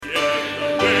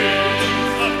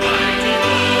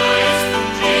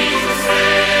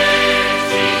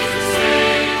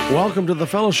welcome to the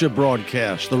Fellowship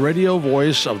Broadcast, the radio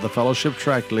voice of the Fellowship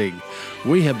Tract League.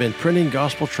 We have been printing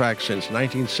gospel tracts since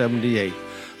 1978.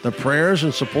 The prayers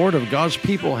and support of God's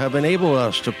people have enabled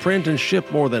us to print and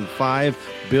ship more than 5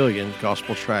 billion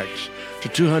gospel tracts to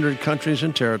 200 countries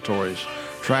and territories.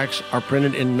 Tracts are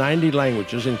printed in 90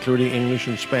 languages, including English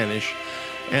and Spanish,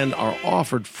 and are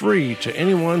offered free to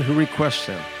anyone who requests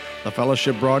them. The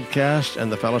Fellowship Broadcast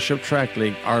and the Fellowship Tract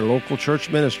League are local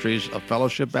church ministries of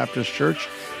Fellowship Baptist Church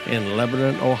in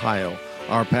Lebanon, Ohio.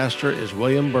 Our pastor is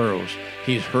William Burroughs.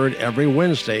 He's heard every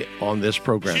Wednesday on this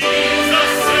program.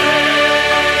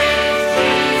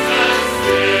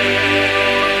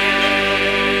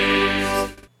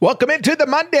 Welcome into the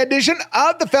Monday edition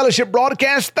of the Fellowship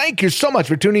Broadcast. Thank you so much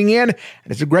for tuning in. And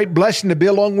it's a great blessing to be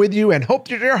along with you and hope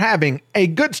that you're having a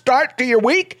good start to your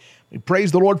week. We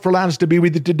praise the Lord for allowing us to be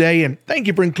with you today, and thank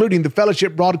you for including the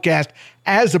Fellowship Broadcast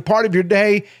as a part of your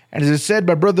day. And as I said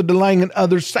by Brother DeLang and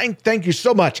others, thank you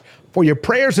so much for your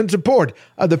prayers and support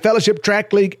of the Fellowship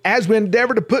Tract League as we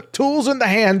endeavor to put tools in the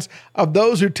hands of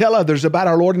those who tell others about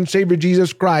our Lord and Savior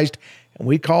Jesus Christ. And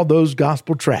we call those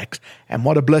gospel tracts. And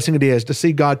what a blessing it is to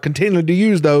see God continue to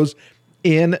use those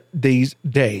in these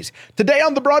days. Today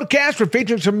on the broadcast, we're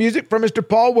featuring some music from Mr.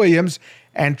 Paul Williams.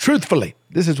 And truthfully,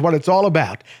 this is what it's all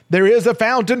about. There is a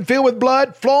fountain filled with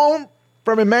blood flowing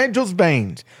from Emmanuel's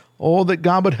veins. Oh, that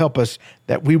God would help us,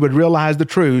 that we would realize the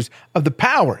truths of the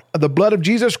power of the blood of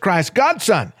Jesus Christ, God's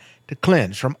Son, to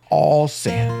cleanse from all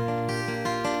sin.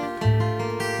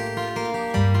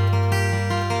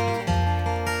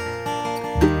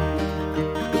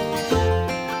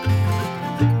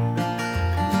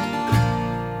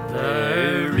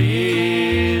 There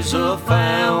is a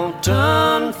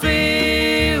fountain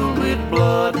filled with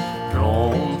blood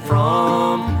drawn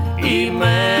from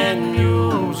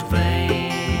Emmanuel's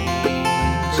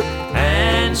veins,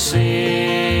 and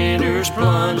sinners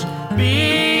plunged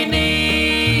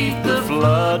beneath the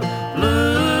flood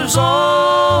lose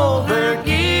all their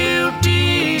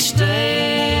guilty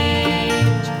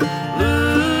stains,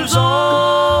 lose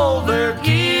all their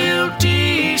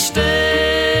guilty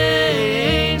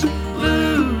stains,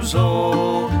 lose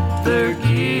all their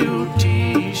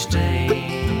guilty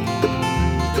stains,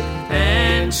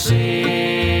 and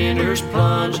sinners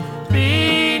plunged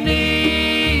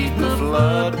beneath the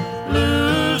flood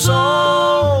lose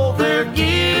all their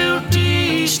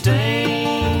guilty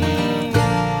stains.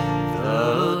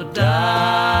 The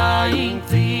dying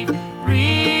thief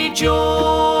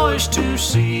rejoiced to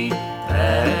see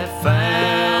that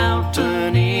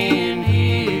fountain in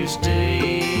his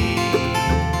day,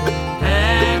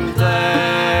 and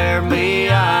there may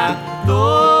I,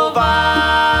 though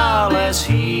vile as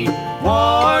he,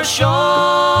 wash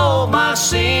all my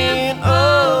sin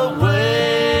away,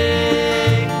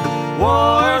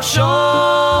 wash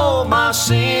all my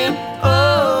sin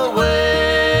away,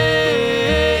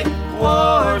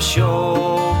 wash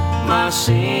all my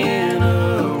sin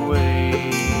away,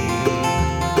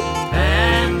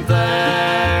 and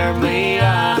there may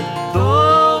I,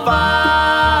 though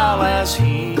vile as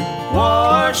he,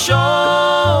 wash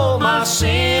all my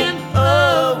sin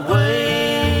away.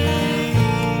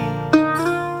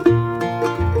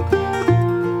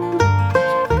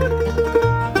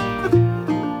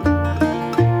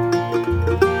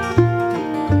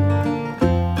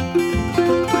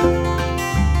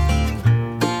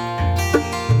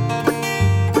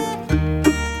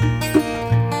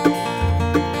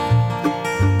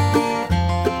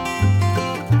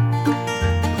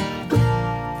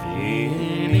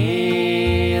 Then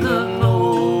in a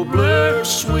nobler,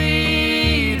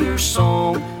 sweeter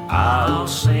song, I'll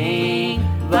sing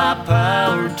thy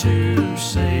power to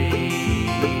save.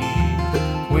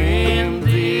 When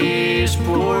this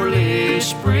poor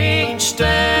lisping,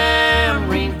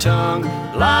 stammering tongue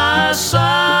lies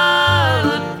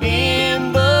silent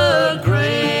in the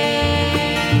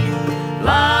grave,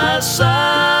 lies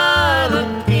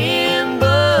silent in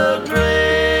the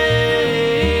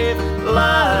grave,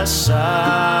 lies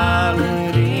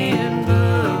silent in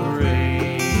the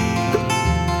grave.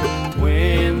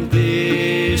 When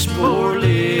this poor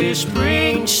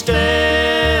lisping,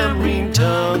 stammering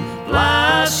tongue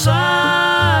lies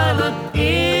silent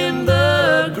in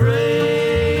the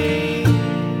grave.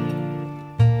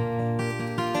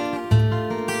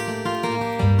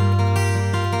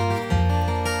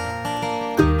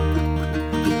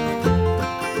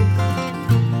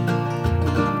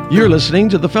 You're listening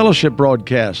to the Fellowship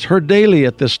Broadcast, heard daily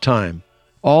at this time.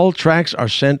 All tracts are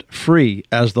sent free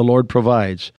as the Lord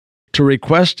provides. To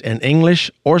request an English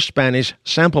or Spanish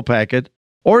sample packet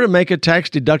or to make a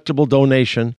tax-deductible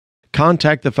donation,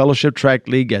 contact the Fellowship Tract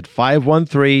League at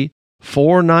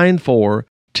 513-494-3300.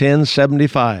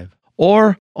 1075,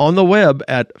 or on the web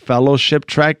at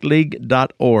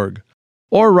fellowshiptrackleague.org,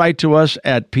 or write to us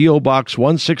at P.O. Box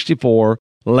 164,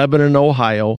 Lebanon,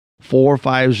 Ohio,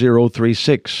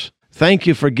 45036. Thank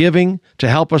you for giving to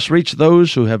help us reach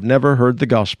those who have never heard the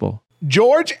gospel.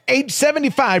 George, age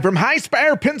 75, from High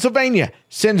Spire, Pennsylvania,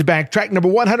 sends back track number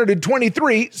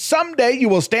 123, Someday You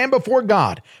Will Stand Before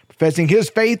God, professing his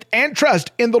faith and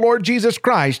trust in the Lord Jesus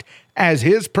Christ as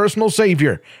his personal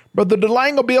Savior. Brother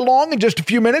DeLang will be along in just a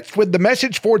few minutes with the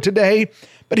message for today.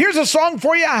 But here's a song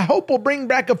for you I hope will bring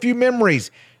back a few memories,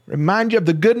 remind you of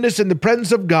the goodness and the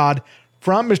presence of God,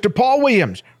 from Mr. Paul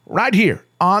Williams, right here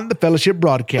on the Fellowship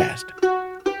Broadcast.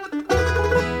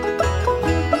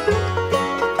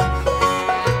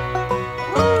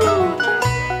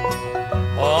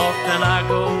 Often I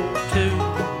go to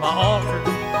my altar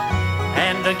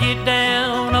and I get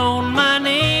down on my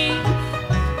knees,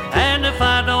 and if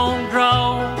I don't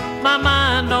draw my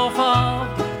mind off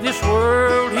of this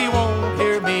world, he won't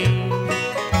hear me.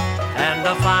 And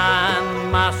I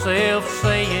find myself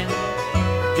saying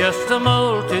just a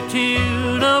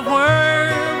multitude of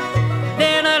words.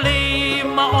 Then I leave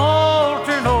my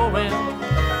altar knowing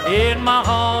in my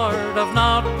heart I've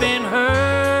not been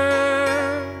heard.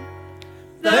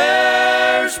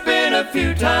 There's been a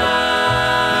few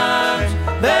times,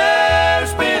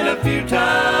 there's been a few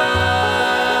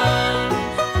times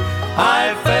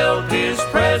I felt his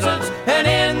presence, and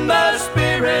in the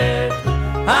Spirit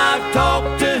I've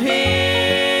talked to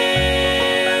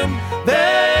him.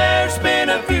 There's been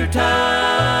a few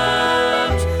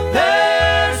times,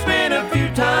 there's been a few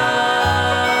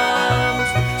times,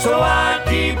 so I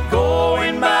keep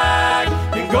going back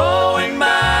and going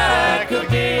back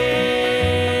again.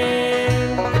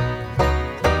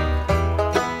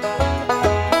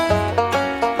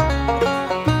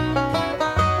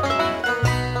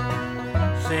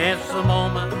 Since the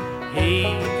moment he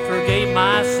forgave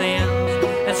my sins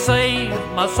and saved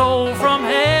my soul from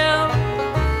hell,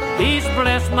 he's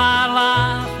blessed my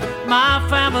life, my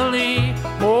family,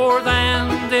 more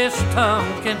than this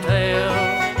tongue can tell.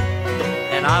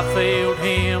 And I failed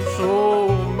him so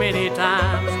many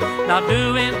times, not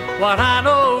doing what I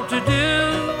know to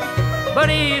do, but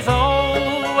he's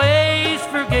always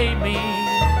forgave me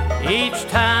each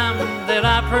time that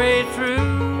I prayed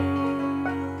through.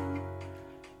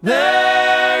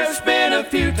 There's been a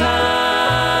few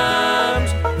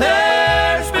times,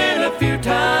 there's been a few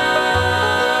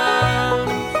times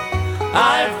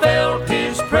I felt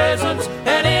his presence,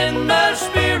 and in the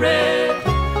Spirit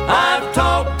I've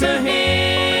talked to him.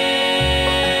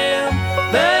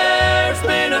 There's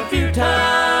been a few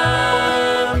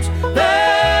times,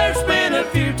 there's been a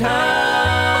few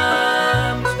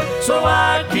times, so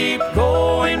I keep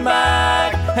going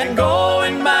back and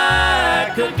going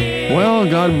back again. Well,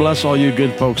 God bless all you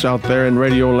good folks out there in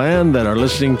Radio Land that are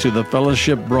listening to the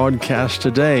Fellowship Broadcast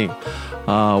today.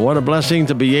 What a blessing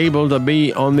to be able to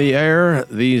be on the air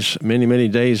these many, many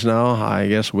days now. I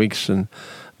guess weeks, and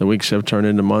the weeks have turned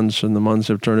into months, and the months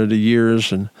have turned into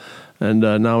years, and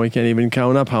now we can't even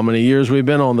count up how many years we've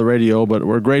been on the radio, but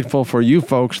we're grateful for you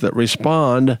folks that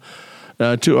respond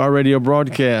to our radio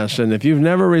broadcast. And if you've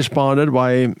never responded,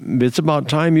 why, it's about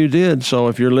time you did. So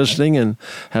if you're listening and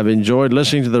have enjoyed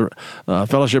listening to the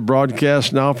Fellowship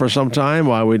broadcast now for some time,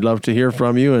 why, we'd love to hear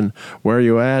from you and where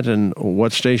you're at and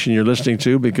what station you're listening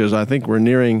to, because I think we're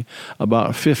nearing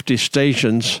about 50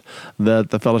 stations that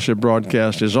the Fellowship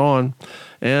broadcast is on.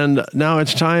 And now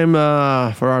it's time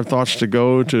for our thoughts to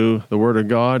go to the Word of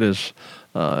God.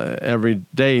 Every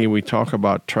day we talk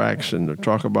about tracts and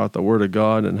talk about the Word of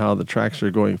God and how the tracts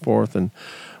are going forth. And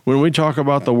when we talk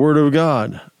about the Word of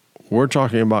God, we're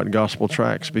talking about gospel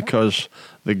tracts, because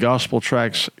the gospel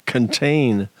tracts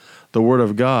contain the Word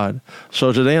of God.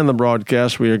 So today on the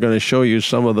broadcast, we are going to show you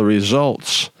some of the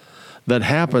results that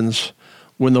happens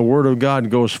when the Word of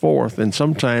God goes forth. And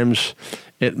sometimes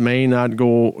it may not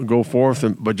go forth,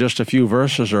 but just a few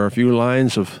verses or a few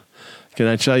lines of, can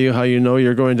I tell you how you know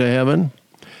you're going to heaven?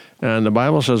 And the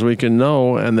Bible says we can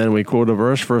know, and then we quote a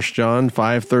verse, 1 John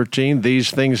 5:13, "These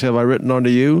things have I written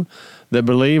unto you that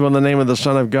believe on the name of the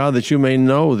Son of God, that you may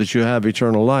know that you have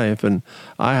eternal life." And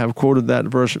I have quoted that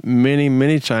verse many,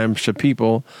 many times to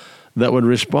people that would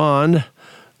respond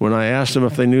when I asked them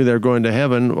if they knew they're going to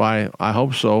heaven. Why, I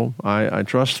hope so. I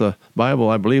trust the Bible.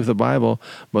 I believe the Bible,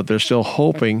 but they're still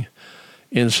hoping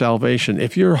in salvation.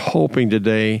 If you're hoping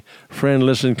today, friend,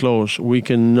 listen close. We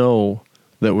can know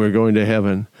that we're going to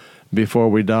heaven before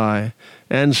we die.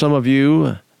 And some of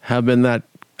you have been that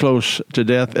close to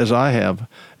death as I have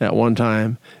at one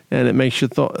time, and it makes you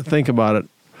think about it.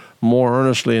 more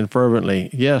earnestly and fervently.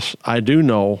 Yes, I do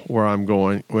know where I'm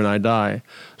going when I die.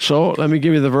 So let me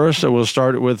give you the verse that we'll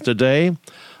start with today.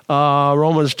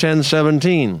 Romans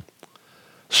 10:17.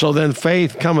 So then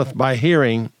faith cometh by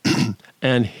hearing,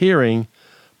 and hearing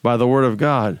by the word of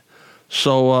God.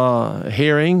 So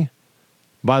hearing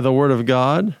by the word of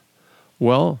God,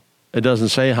 well, it doesn't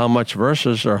say how much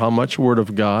verses or how much word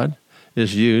of God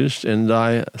is used. And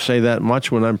I say that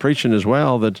much when I'm preaching as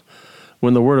well, that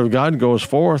when the word of God goes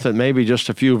forth, it may be just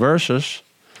a few verses.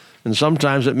 And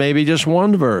sometimes it may be just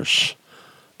one verse,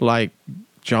 like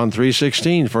John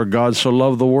 3:16, for God so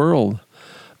loved the world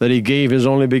that he gave his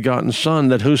only begotten Son,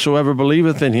 that whosoever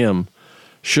believeth in him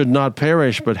should not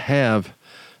perish but have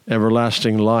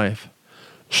everlasting life.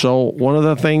 So one of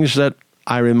the things that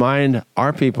I remind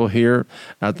our people here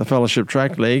at the Fellowship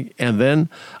Tract League, and then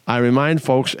I remind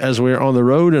folks as we're on the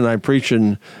road, and I preach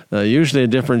in usually a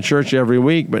different church every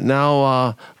week, but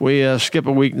now we skip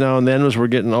a week now and then as we're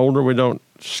getting older. We don't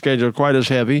schedule quite as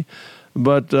heavy.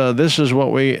 But this is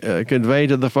what we convey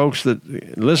to the folks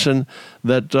that listen,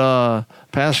 that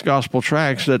pass gospel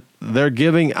tracts, that they're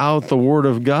giving out the word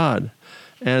of God.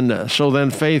 And so then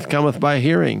faith cometh by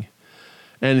hearing,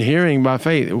 and hearing by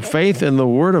faith. Faith in the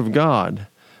word of God,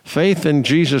 faith in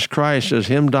Jesus Christ as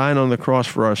him dying on the cross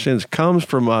for our sins, comes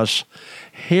from us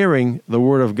hearing the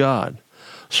word of God.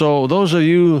 So those of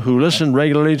you who listen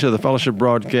regularly to the fellowship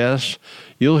broadcasts,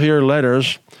 you'll hear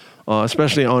letters,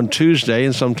 especially on Tuesday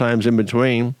and sometimes in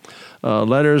between,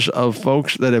 letters of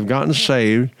folks that have gotten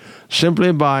saved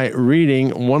simply by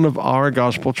reading one of our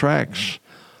gospel tracts.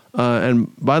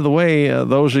 And by the way,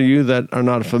 those of you that are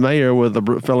not familiar with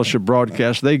the fellowship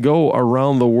broadcast, they go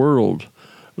around the world,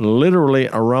 literally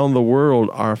around the world.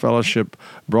 Our fellowship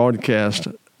broadcast,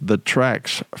 the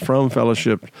tracts from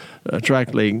Fellowship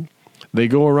Tract League, they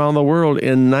go around the world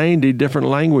in 90 different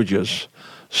languages.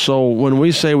 So when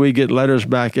we say we get letters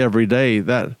back every day,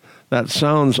 that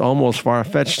sounds almost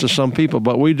far-fetched to some people,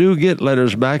 but we do get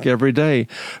letters back every day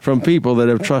from people that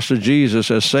have trusted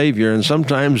Jesus as Savior, and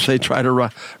sometimes they try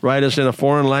to write us in a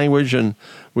foreign language, and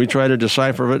we try to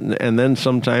decipher it, and then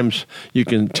sometimes you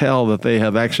can tell that they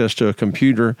have access to a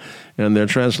computer, and they're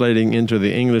translating into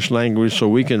the English language so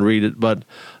we can read it. But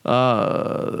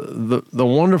the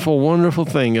wonderful, wonderful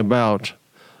thing about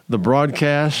the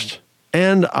broadcast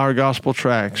and our gospel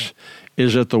tracts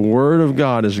is that the Word of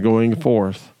God is going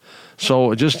forth.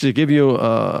 So just to give you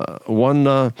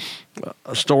one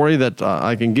story that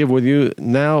I can give with you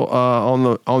now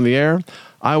on the air,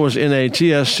 I was in a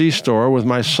TSC store with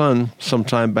my son some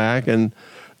time back, and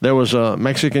there was a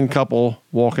Mexican couple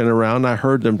walking around. I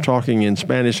heard them talking in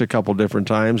Spanish a couple different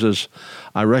times as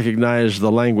I recognized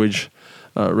the language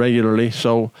regularly.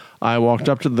 So I walked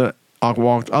up to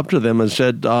them and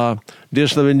said,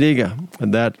 Dios te bendiga,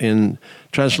 and that in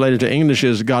translated to English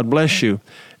is God bless you.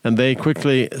 And they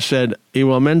quickly said,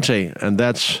 igualmente, and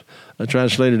that's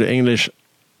translated to English,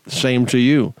 same to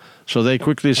you. So they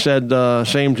quickly said,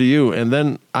 same to you. And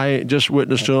then I just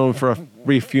witnessed to them for a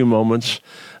brief few moments.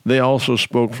 They also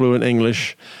spoke fluent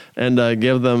English, and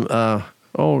gave them,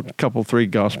 three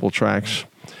gospel tracts.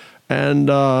 And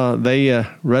they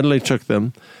readily took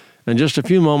them. And just a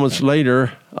few moments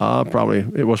later,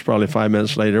 it was probably 5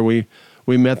 minutes later, we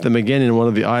met them again in one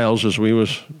of the aisles as we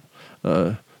was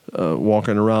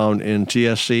walking around in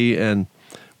TSC, and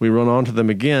we run onto them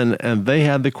again, and they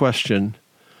had the question,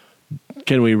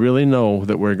 can we really know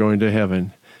that we're going to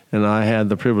heaven? And I had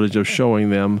the privilege of showing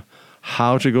them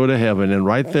how to go to heaven. And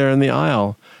right there in the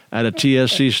aisle at a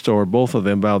TSC store, both of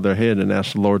them bowed their head and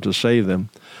asked the Lord to save them.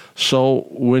 So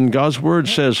when God's word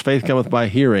says faith cometh by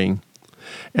hearing,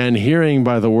 and hearing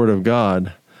by the word of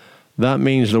God, that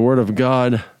means the word of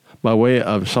God by way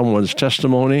of someone's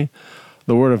testimony,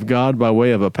 the word of God by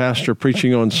way of a pastor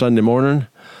preaching on Sunday morning,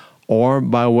 or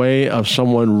by way of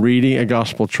someone reading a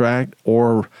gospel tract,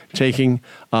 or taking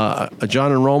a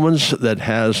John and Romans that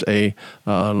has a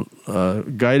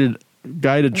guided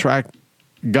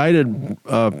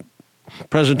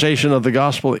presentation of the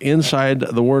gospel inside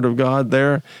the Word of God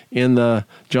there in the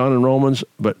John and Romans,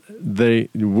 but they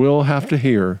will have to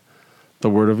hear the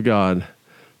Word of God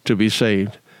to be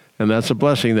saved. And that's a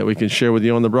blessing that we can share with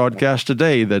you on the broadcast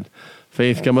today, that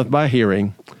faith cometh by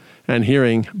hearing, and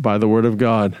hearing by the Word of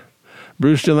God.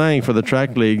 Bruce DeLang for the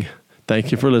Tract League.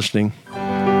 Thank you for listening.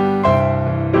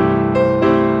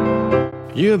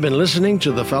 You have been listening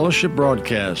to the Fellowship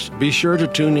broadcast. Be sure to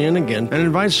tune in again and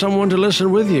invite someone to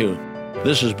listen with you.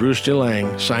 This is Bruce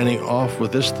DeLang signing off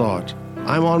with this thought.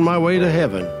 I'm on my way to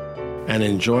heaven and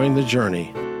enjoying the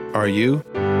journey. Are you?